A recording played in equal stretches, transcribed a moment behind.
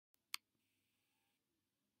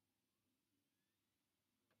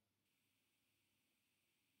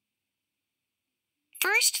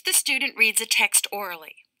First, the student reads a text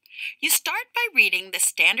orally. You start by reading the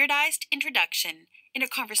standardized introduction in a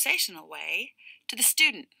conversational way to the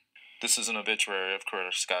student. This is an obituary of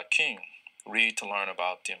Coretta Scott King. Read to learn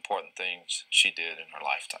about the important things she did in her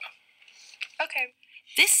lifetime. Okay.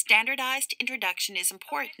 This standardized introduction is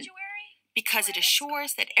important because it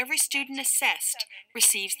assures that every student assessed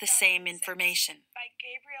receives the same information.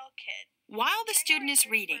 While the student is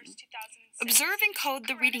reading, observe and code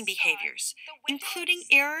the reading behaviors, including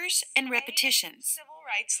errors and repetitions. Civil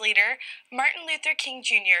rights leader Martin Luther King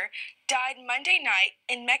Jr. died Monday night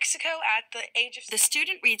in Mexico at the age of... The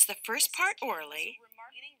student reads the first part orally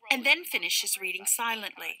and then finishes reading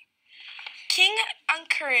silently. King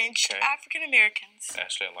encouraged African Americans.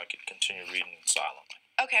 Ashley, I'd like you to continue reading silently.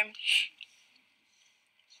 Okay.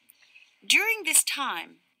 During this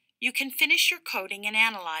time, you can finish your coding and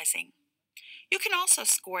analyzing. You can also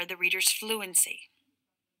score the reader's fluency.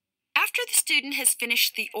 After the student has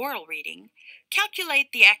finished the oral reading,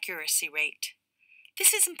 calculate the accuracy rate.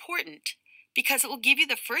 This is important because it will give you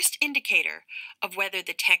the first indicator of whether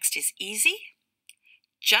the text is easy,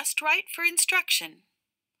 just right for instruction,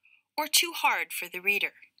 or too hard for the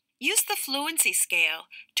reader. Use the fluency scale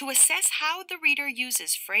to assess how the reader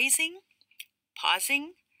uses phrasing,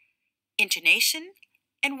 pausing, intonation,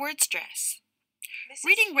 and word stress.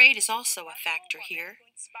 Reading rate is also a factor here,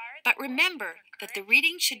 but remember that the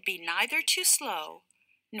reading should be neither too slow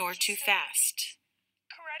nor too fast.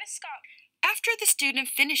 After the student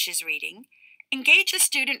finishes reading, engage the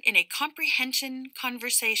student in a comprehension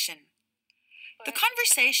conversation. The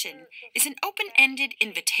conversation is an open-ended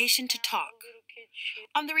invitation to talk.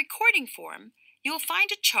 On the recording form, you will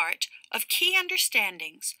find a chart of key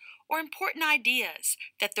understandings or important ideas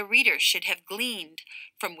that the reader should have gleaned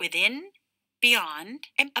from within, beyond,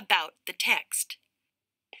 and about the text.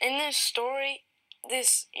 In this story,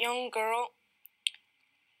 this young girl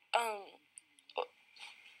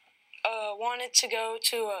wanted to go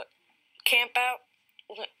to a camp out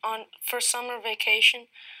for summer vacation,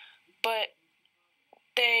 but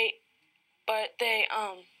their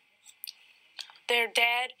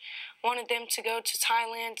dad wanted them to go to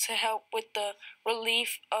Thailand to help with the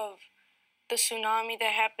relief of the tsunami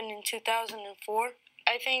that happened in 2004.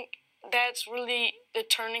 I think that's really the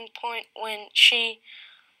turning point when she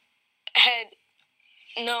had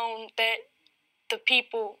known that the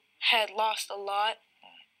people had lost a lot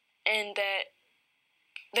and that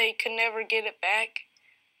they could never get it back,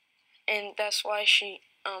 and that's why she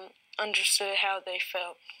understood how they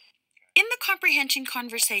felt. In the comprehension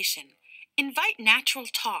conversation, invite natural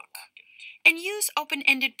talk and use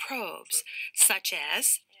open-ended probes, such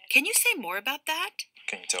as, "Can you say more about that?"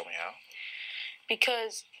 Can you tell me how?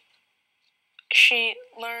 Because she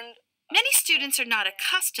learned... Many students are not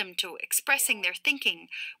accustomed to expressing their thinking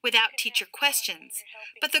without teacher questions,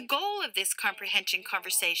 but the goal of this comprehension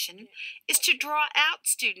conversation is to draw out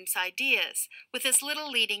students' ideas with as little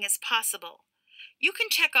leading as possible. You can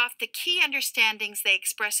check off the key understandings they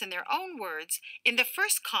express in their own words in the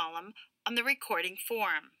first column on the recording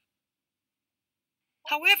form.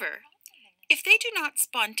 However, if they do not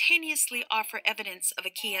spontaneously offer evidence of a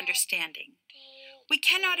key understanding, we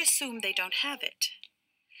cannot assume they don't have it.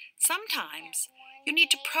 Sometimes, you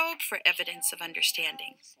need to probe for evidence of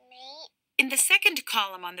understanding. In the second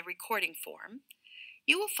column on the recording form,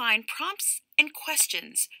 you will find prompts and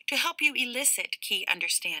questions to help you elicit key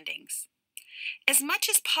understandings. As much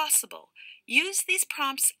as possible, use these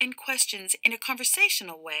prompts and questions in a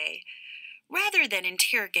conversational way rather than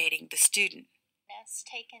interrogating the student.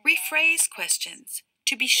 Rephrase questions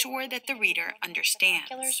to be sure that the reader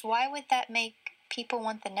understands. Why would that make people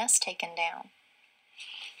want the nest taken down?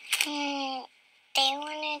 They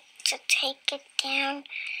wanted to take it down.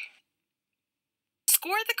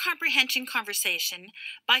 Score the comprehension conversation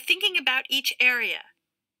by thinking about each area.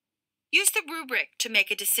 Use the rubric to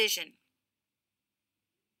make a decision.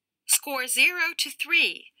 Score 0 to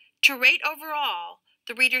 3 to rate overall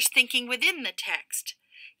the reader's thinking within the text,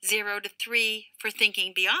 0 to 3 for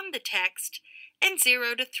thinking beyond the text, and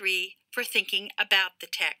 0 to 3 for thinking about the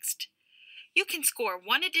text. You can score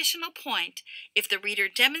 1 additional point if the reader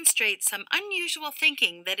demonstrates some unusual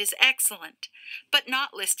thinking that is excellent, but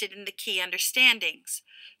not listed in the key understandings,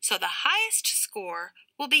 so the highest score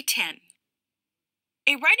will be 10.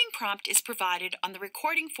 A writing prompt is provided on the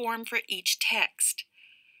recording form for each text.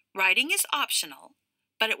 Writing is optional,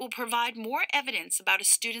 but it will provide more evidence about a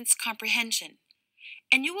student's comprehension,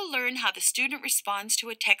 and you will learn how the student responds to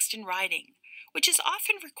a text in writing, which is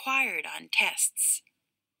often required on tests.